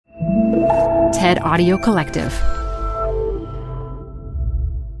TED Audio Collective.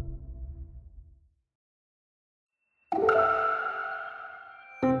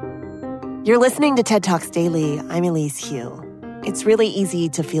 You're listening to TED Talks Daily. I'm Elise Hu. It's really easy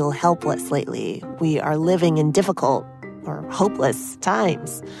to feel helpless lately. We are living in difficult or hopeless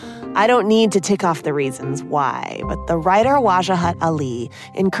times. I don't need to tick off the reasons why, but the writer Wajahat Ali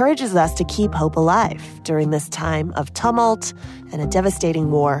encourages us to keep hope alive during this time of tumult and a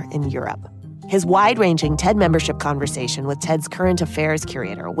devastating war in Europe. His wide-ranging TED membership conversation with TED's current affairs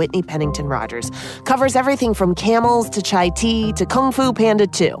curator, Whitney Pennington Rogers, covers everything from camels to chai tea to Kung Fu Panda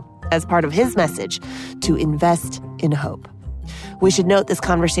 2, as part of his message to invest in hope. We should note this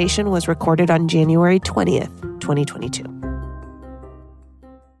conversation was recorded on January 20th, 2022.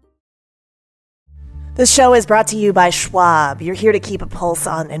 This show is brought to you by Schwab. You're here to keep a pulse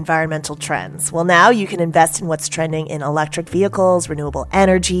on environmental trends. Well, now you can invest in what's trending in electric vehicles, renewable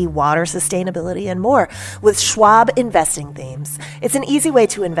energy, water sustainability, and more with Schwab Investing Themes. It's an easy way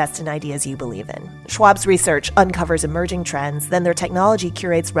to invest in ideas you believe in. Schwab's research uncovers emerging trends, then their technology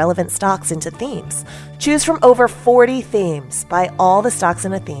curates relevant stocks into themes. Choose from over 40 themes. Buy all the stocks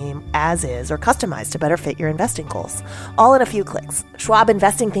in a theme as is or customized to better fit your investing goals. All in a few clicks. Schwab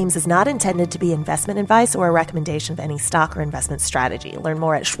Investing Themes is not intended to be investment advice or a recommendation of any stock or investment strategy. Learn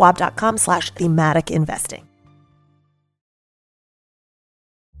more at schwab.com/thematic investing.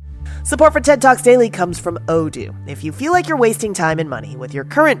 Support for TED Talks Daily comes from Odoo. If you feel like you're wasting time and money with your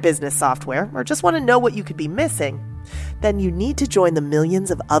current business software or just want to know what you could be missing, then you need to join the millions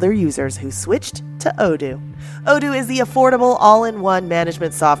of other users who switched to Odoo. Odoo is the affordable all-in-one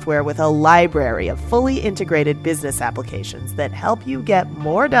management software with a library of fully integrated business applications that help you get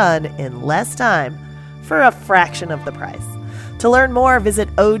more done in less time for a fraction of the price. To learn more, visit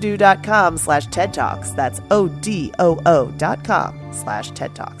odoo.com/TED Talks. That's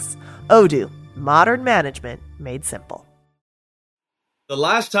ODOO.com/TED Talks. Odoo, modern management made simple. The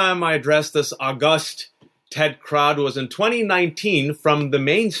last time I addressed this august TED crowd was in 2019 from the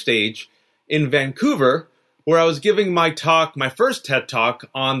main stage in Vancouver, where I was giving my first TED Talk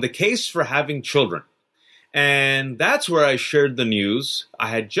on the case for having children. And that's where I shared the news I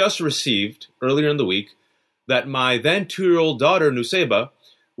had just received earlier in the week that my then 2-year-old daughter, Nuseba,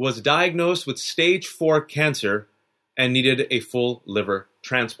 was diagnosed with stage 4 cancer and needed a full liver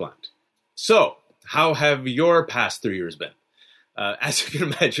transplant. So, how have your past 3 years been? As you can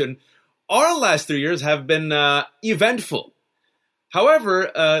imagine, our last 3 years have been eventful.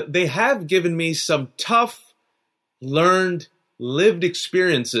 However, they have given me some tough, learned, lived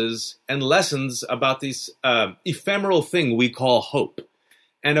experiences and lessons about this ephemeral thing we call hope.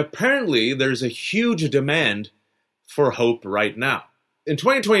 And apparently, there's a huge demand for hope right now. In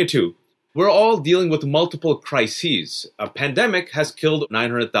 2022, we're all dealing with multiple crises. A pandemic has killed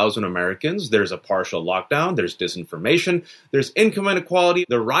 900,000 Americans. There's a partial lockdown. There's disinformation. There's income inequality.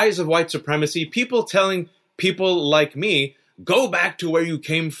 The rise of white supremacy. People telling people like me, go back to where you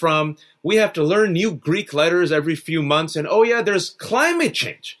came from. We have to learn new Greek letters every few months. And oh yeah, there's climate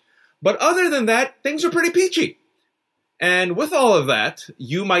change. But other than that, things are pretty peachy. And with all of that,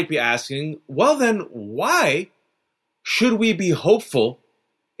 you might be asking, well then, why should we be hopeful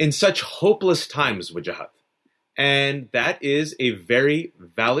in such hopeless times, Wajahat? And that is a very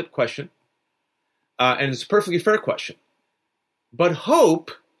valid question. And it's a perfectly fair question. But hope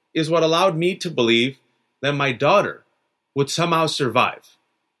is what allowed me to believe that my daughter would somehow survive.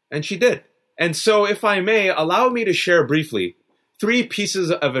 And she did. And so, if I may, allow me to share briefly 3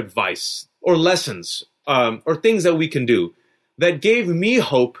 pieces of advice or lessons or things that we can do that gave me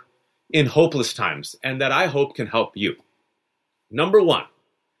hope in hopeless times and that I hope can help you. Number 1.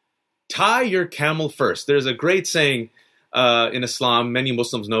 Tie your camel first. There's a great saying in Islam, many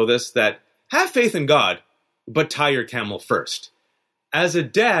Muslims know this, that have faith in God, but tie your camel first. As a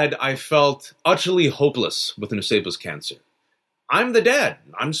dad, I felt utterly hopeless with Nuseba's cancer. I'm the dad.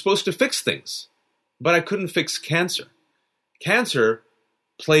 I'm supposed to fix things, but I couldn't fix cancer. Cancer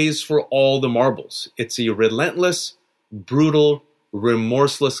plays for all the marbles. It's a relentless, brutal,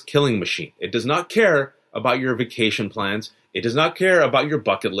 remorseless killing machine. It does not care about your vacation plans. It does not care about your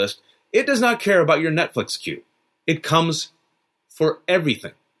bucket list. It does not care about your Netflix queue. It comes for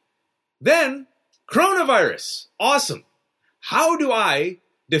everything. Then, coronavirus. Awesome. How do I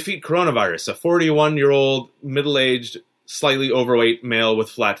defeat coronavirus? A 41-year-old, middle-aged, slightly overweight male with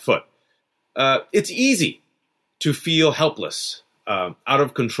flat foot. It's easy to feel helpless, out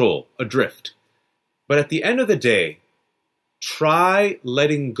of control, adrift. But at the end of the day, try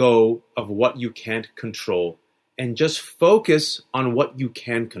letting go of what you can't control and just focus on what you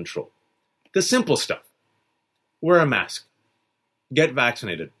can control. The simple stuff. Wear a mask. Get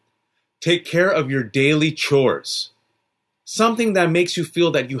vaccinated. Take care of your daily chores. Something that makes you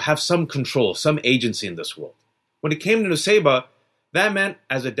feel that you have some control, some agency in this world. When it came to Nuseba, that meant,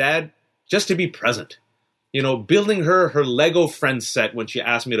 as a dad, just to be present. Building her Lego Friends set when she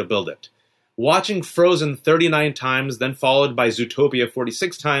asked me to build it. Watching Frozen 39 times, then followed by Zootopia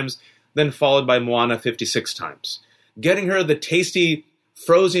 46 times, then followed by Moana 56 times. Getting her the tasty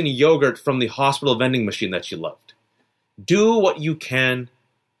frozen yogurt from the hospital vending machine that she loved. Do what you can,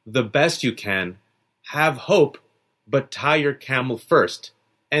 the best you can, have hope, but tie your camel first,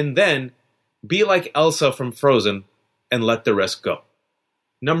 and then be like Elsa from Frozen and let the rest go.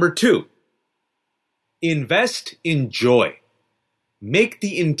 Number 2, invest in joy. Make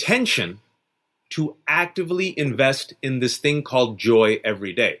the intention to actively invest in this thing called joy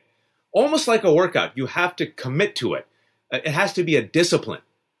every day. Almost like a workout, you have to commit to it. It has to be a discipline.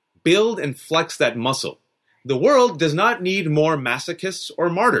 Build and flex that muscle. The world does not need more masochists or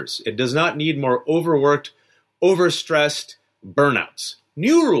martyrs. It does not need more overworked, overstressed burnouts.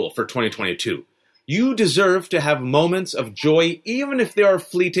 New rule for 2022. You deserve to have moments of joy, even if they are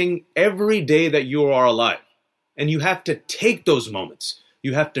fleeting, every day that you are alive. And you have to take those moments.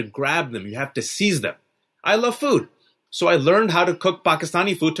 You have to grab them. You have to seize them. I love food. So I learned how to cook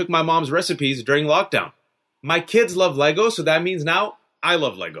Pakistani food, took my mom's recipes during lockdown. My kids love Lego, so that means now I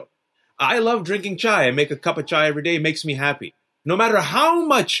love Lego. I love drinking chai. I make a cup of chai every day. It makes me happy. No matter how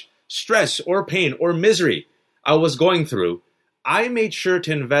much stress or pain or misery I was going through, I made sure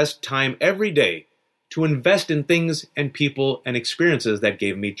to invest time every day to invest in things and people and experiences that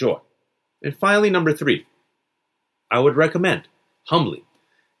gave me joy. And finally, number 3, I would recommend, humbly,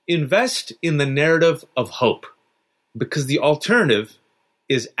 invest in the narrative of hope, because the alternative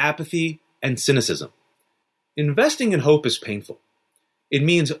is apathy and cynicism. Investing in hope is painful. It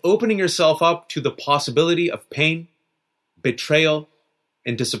means opening yourself up to the possibility of pain, betrayal,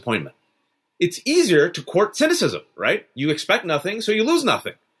 and disappointment. It's easier to court cynicism, right? You expect nothing, so you lose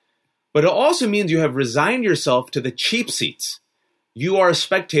nothing. But it also means you have resigned yourself to the cheap seats. You are a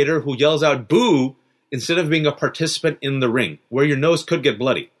spectator who yells out boo instead of being a participant in the ring, where your nose could get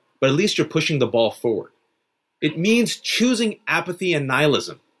bloody, but at least you're pushing the ball forward. It means choosing apathy and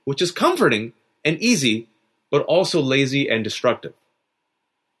nihilism, which is comforting and easy, but also lazy and destructive.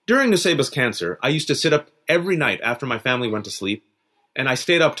 During Nuseba's cancer, I used to sit up every night after my family went to sleep, and I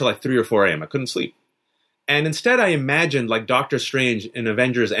stayed up till like 3 or 4 a.m. I couldn't sleep. And instead I imagined, like Doctor Strange in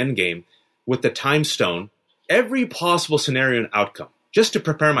Avengers Endgame, with the time stone, every possible scenario and outcome, just to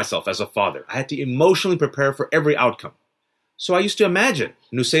prepare myself as a father. I had to emotionally prepare for every outcome. So I used to imagine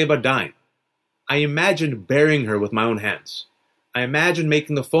Nuseba dying. I imagined burying her with my own hands. I imagined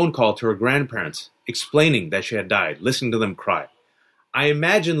making the phone call to her grandparents, explaining that she had died, listening to them cry. I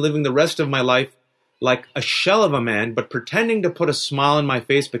imagined living the rest of my life like a shell of a man, but pretending to put a smile on my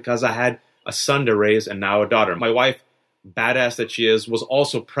face because I had a son to raise and now a daughter. My wife, badass that she is, was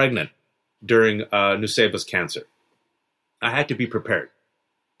also pregnant during Nuseba's cancer. I had to be prepared.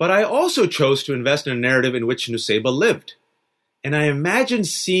 But I also chose to invest in a narrative in which Nuseba lived. And I imagined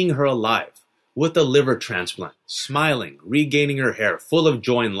seeing her alive, with a liver transplant, smiling, regaining her hair, full of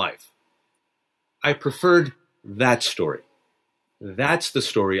joy in life. I preferred that story. That's the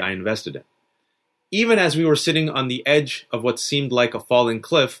story I invested in. Even as we were sitting on the edge of what seemed like a falling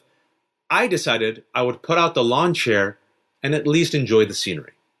cliff, I decided I would put out the lawn chair and at least enjoy the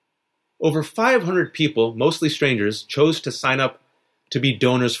scenery. Over 500 people, mostly strangers, chose to sign up to be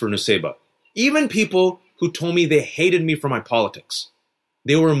donors for Nuseba. Even people who told me they hated me for my politics.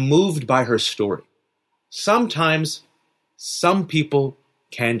 They were moved by her story. Sometimes, some people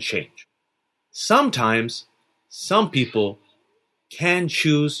can change. Sometimes, some people can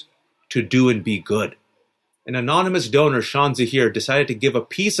choose to do and be good. An anonymous donor, Sean Zahir, decided to give a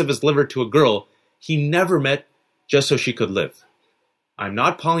piece of his liver to a girl he never met just so she could live. I'm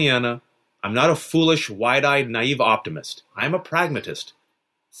not Pollyanna. I'm not a foolish, wide-eyed, naive optimist. I'm a pragmatist,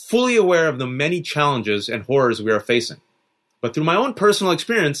 fully aware of the many challenges and horrors we are facing. But through my own personal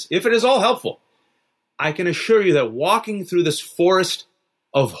experience, if it is all helpful, I can assure you that walking through this forest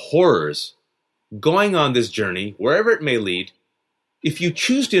of horrors, going on this journey, wherever it may lead, if you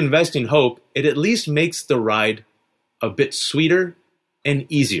choose to invest in hope, it at least makes the ride a bit sweeter and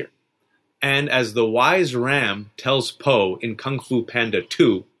easier. And as the wise ram tells Po in Kung Fu Panda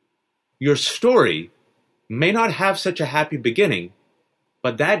 2, your story may not have such a happy beginning,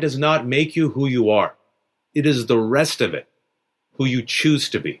 but that does not make you who you are. It is the rest of it, who you choose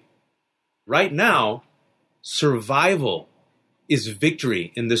to be. Right now, survival is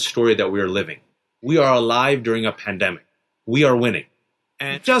victory in this story that we are living. We are alive during a pandemic. We are winning.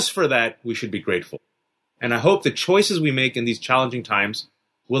 And just for that, we should be grateful. And I hope the choices we make in these challenging times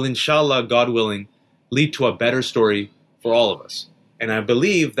will, inshallah, God willing, lead to a better story for all of us. And I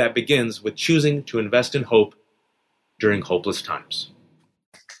believe that begins with choosing to invest in hope during hopeless times.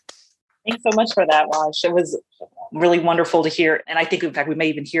 Thanks so much for that, Raj. It was really wonderful to hear, and I think, in fact, we may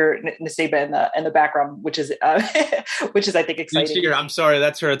even hear Nusaiba in the background, which is I think exciting. I'm sorry,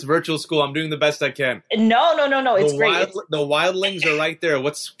 that's her. It's virtual school. I'm doing the best I can. No. It's great. The wildlings are right there.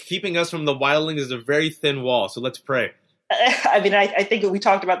 What's keeping us from the wildlings is a very thin wall. So let's pray. I mean, I think we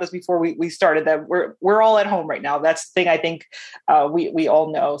talked about this before we started, that we're all at home right now. That's the thing I think we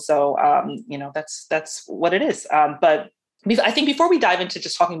all know. So that's what it is. But I think before we dive into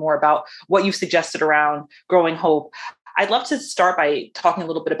just talking more about what you've suggested around growing hope, I'd love to start by talking a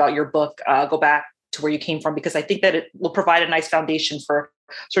little bit about your book, Go Back to Where You Came From, because I think that it will provide a nice foundation for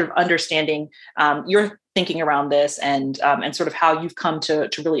sort of understanding your thinking around this and sort of how you've come to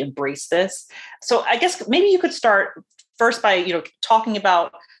really embrace this. So I guess maybe you could start first by, talking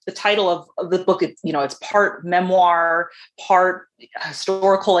about the title of the book. It's part memoir, part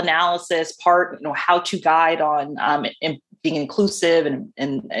historical analysis, part, how-to guide on being inclusive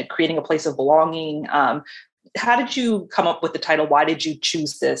and creating a place of belonging. How did you come up with the title? Why did you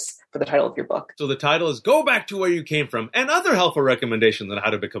choose this for the title of your book? So the title is Go Back to Where You Came From, and other helpful recommendations on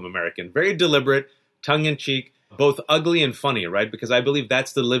how to become American. Very deliberate, tongue-in-cheek, both ugly and funny, right? Because I believe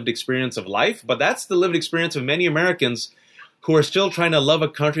that's the lived experience of life, but that's the lived experience of many Americans who are still trying to love a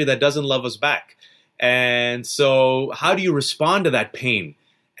country that doesn't love us back. And so how do you respond to that pain?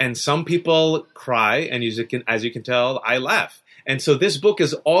 And some people cry, and as you can tell, I laugh. And so this book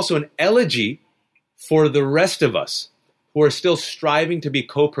is also an elegy for the rest of us who are still striving to be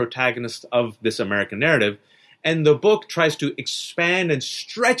co-protagonists of this American narrative. And the book tries to expand and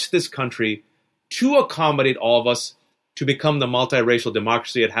stretch this country to accommodate all of us to become the multiracial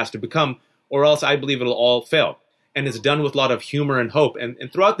democracy it has to become, or else I believe it'll all fail. And it's done with a lot of humor and hope. And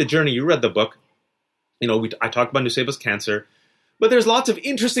throughout the journey, you read the book, I talked about Nusaiba's cancer, but there's lots of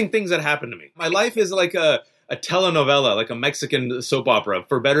interesting things that happen to me. My life is like a telenovela, like a Mexican soap opera,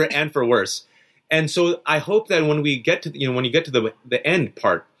 for better and for worse. And so I hope that when we get to, when you get to the end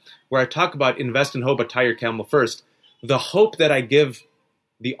part, where I talk about invest in hope, but tie your camel first, the hope that I give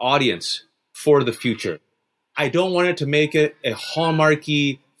the audience for the future. I don't want it to make it a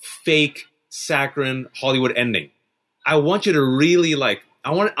hallmarky, fake, saccharine Hollywood ending. I want you to really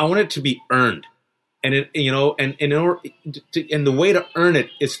I want it to be earned. And and the way to earn it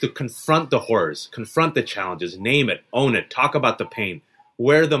is to confront the horrors, confront the challenges, name it, own it, talk about the pain,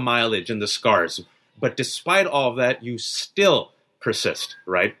 wear the mileage and the scars. But despite all of that, you still persist,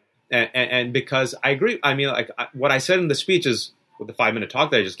 right? And because I agree, what I said in the speech is, with the 5-minute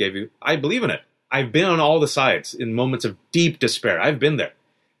talk that I just gave you, I believe in it. I've been on all the sides in moments of deep despair. I've been there,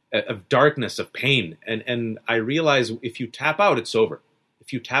 of darkness, of pain. And I realize if you tap out, it's over.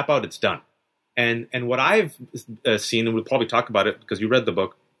 If you tap out, it's done. And what I've seen, and we'll probably talk about it because you read the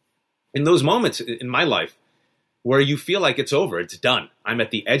book, in those moments in my life where you feel like it's over, it's done, I'm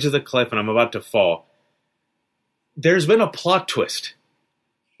at the edge of the cliff and I'm about to fall, there's been a plot twist.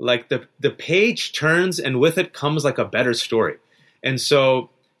 Like the page turns and with it comes like a better story. And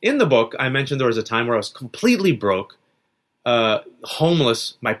so in the book, I mentioned there was a time where I was completely broke,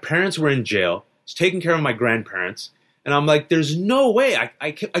 homeless. My parents were in jail. I was taking care of my grandparents. And I'm like, there's no way.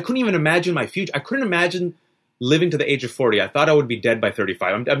 I couldn't even imagine my future. I couldn't imagine living to the age of 40. I thought I would be dead by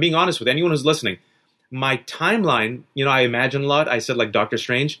 35. I'm being honest with anyone who's listening. My timeline, I imagine a lot. I said like Doctor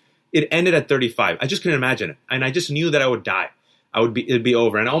Strange. It ended at 35. I just couldn't imagine it. And I just knew that I would die. It'd be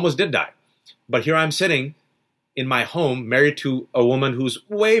over. And I almost did die. But here I'm sitting in my home, married to a woman who's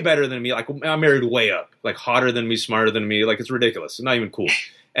way better than me. Like I'm married way up, like hotter than me, smarter than me. Like it's ridiculous. It's not even cool.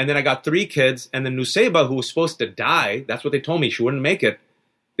 And then I got 3 kids. And then Nusaiba, who was supposed to die, that's what they told me. She wouldn't make it.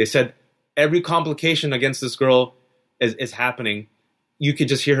 They said every complication against this girl is happening. You could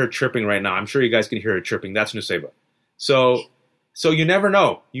just hear her chirping right now. I'm sure you guys can hear her chirping. That's Nusaiba. So you never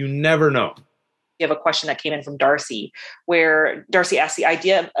know. You never know. You have a question that came in from Darcy, where Darcy asked, the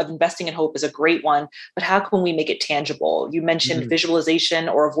idea of investing in hope is a great one, but how can we make it tangible? You mentioned visualization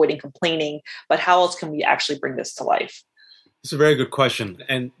or avoiding complaining, but how else can we actually bring this to life? It's a very good question.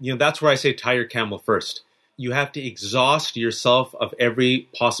 And that's where I say tie your camel first. You have to exhaust yourself of every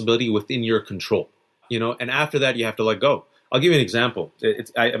possibility within your control. And after that, you have to let go. I'll give you an example.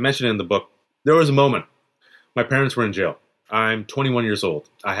 I mentioned it in the book. There was a moment. My parents were in jail. I'm 21 years old.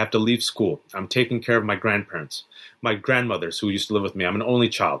 I have to leave school. I'm taking care of my grandparents, my grandmothers who used to live with me. I'm an only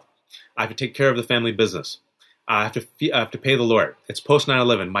child. I have to take care of the family business. I have to pay the lawyer. It's post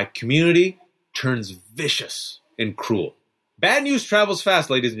 9/11. My community turns vicious and cruel. Bad news travels fast,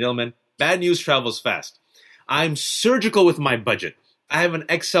 ladies and gentlemen. Bad news travels fast. I'm surgical with my budget. I have an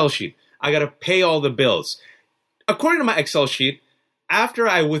Excel sheet. I got to pay all the bills. According to my Excel sheet, after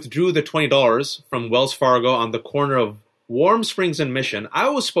I withdrew the $20 from Wells Fargo on the corner of Warm Springs and Mission, I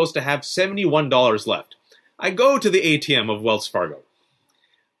was supposed to have $71 left. I go to the ATM of Wells Fargo.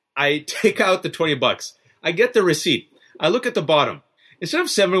 I take out the $20. I get the receipt. I look at the bottom. Instead of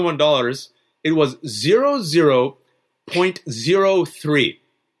 $71, it was 00.03.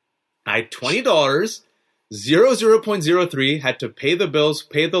 I had $20, 00.03, had to pay the bills,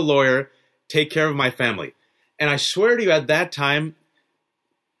 pay the lawyer, take care of my family. And I swear to you, at that time,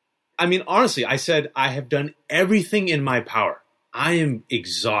 I mean, honestly, I said, I have done everything in my power. I am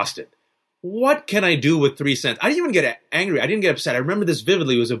exhausted. What can I do with 3 cents? I didn't even get angry. I didn't get upset. I remember this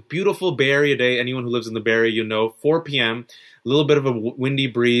vividly. It was a beautiful Bay Area day. Anyone who lives in the Bay Area, you know, 4 p.m., a little bit of a windy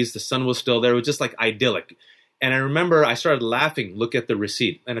breeze. The sun was still there. It was just like idyllic. And I remember I started laughing, look at the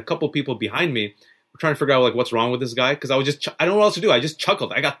receipt. And a couple people behind me were trying to figure out, like, what's wrong with this guy? Because I was just, I don't know what else to do. I just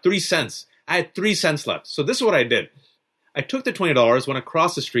chuckled. I got 3 cents. I had 3 cents left. So this is what I did. I took the $20, went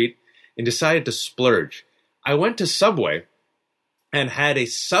across the street, and decided to splurge. I went to Subway and had a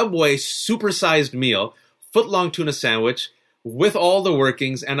Subway supersized meal, foot-long tuna sandwich with all the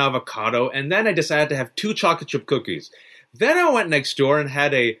workings and avocado, and then I decided to have 2 chocolate chip cookies. Then I went next door and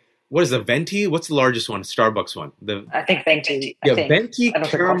had a, what is the Venti? What's the largest one? Starbucks one. I think Venti. Venti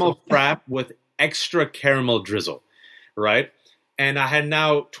caramel frap with extra caramel drizzle, right? And I had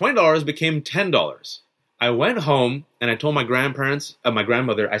now $20 became $10. I went home and I told my grandparents, my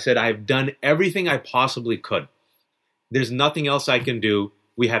grandmother, I said, I've done everything I possibly could. There's nothing else I can do.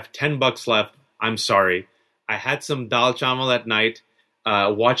 We have $10 left. I'm sorry. I had some dal chawal at night,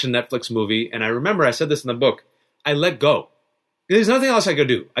 watch a Netflix movie. And I remember I said this in the book. I let go. There's nothing else I could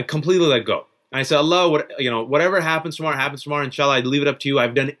do. I completely let go. And I said, Allah, whatever happens tomorrow, inshallah, I leave it up to you.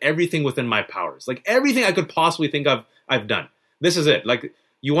 I've done everything within my powers. Like everything I could possibly think of, I've done. This is it. Like,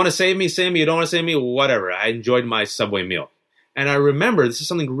 you want to save me, save me. You don't want to save me, whatever. I enjoyed my Subway meal. And I remember, this is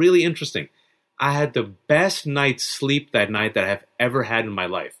something really interesting. I had the best night's sleep that night that I have ever had in my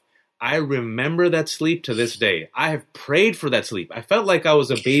life. I remember that sleep to this day. I have prayed for that sleep. I felt like I was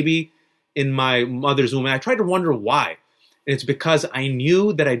a baby in my mother's womb. And I tried to wonder why. And it's because I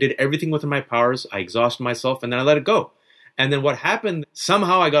knew that I did everything within my powers. I exhausted myself and then I let it go. And then what happened,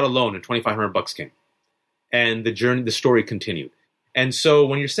 somehow I got a loan and $2,500 came. And the story continued. And so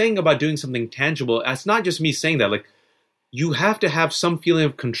when you're saying about doing something tangible, it's not just me saying that. Like, you have to have some feeling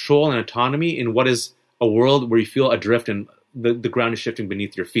of control and autonomy in what is a world where you feel adrift and the ground is shifting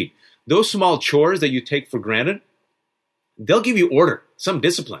beneath your feet. Those small chores that you take for granted, they'll give you order, some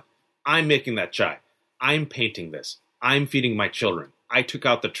discipline. I'm making that chai. I'm painting this. I'm feeding my children. I took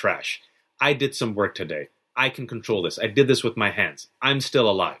out the trash. I did some work today. I can control this. I did this with my hands. I'm still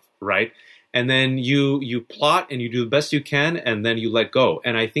alive, right? And then you plot and you do the best you can, and then you let go.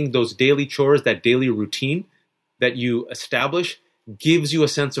 And I think those daily chores, that daily routine that you establish gives you a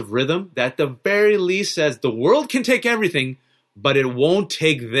sense of rhythm that at the very least says the world can take everything, but it won't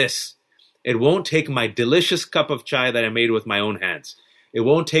take this. It won't take my delicious cup of chai that I made with my own hands. It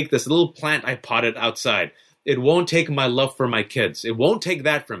won't take this little plant I potted outside. It won't take my love for my kids. It won't take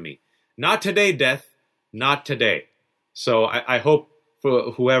that from me. Not today, death. Not today. So I hope,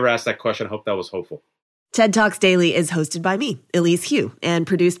 for whoever asked that question, I hope that was hopeful. TED Talks Daily is hosted by me, Elise Hu, and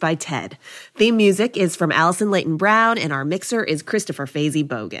produced by TED. Theme music is from Allison Leighton Brown, and our mixer is Christopher Fazy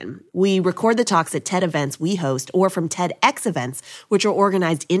Bogan. We record the talks at TED events we host or from TEDx events, which are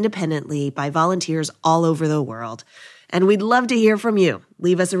organized independently by volunteers all over the world. And we'd love to hear from you.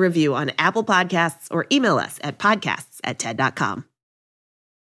 Leave us a review on Apple Podcasts or email us at podcasts@ted.com.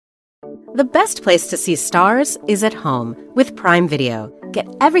 The best place to see stars is at home with Prime Video. Get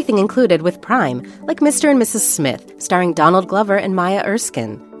everything included with Prime, like Mr. and Mrs. Smith, starring Donald Glover and Maya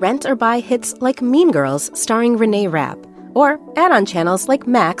Erskine. Rent or buy hits like Mean Girls, starring Renee Rapp. Or add-on channels like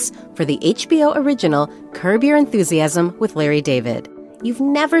Max for the HBO original Curb Your Enthusiasm with Larry David. You've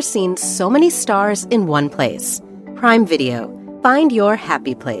never seen so many stars in one place. Prime Video. Find your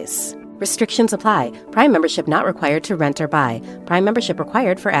happy place. Restrictions apply. Prime membership not required to rent or buy. Prime membership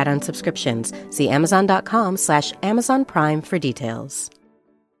required for add-on subscriptions. See Amazon.com/Amazon Prime for details.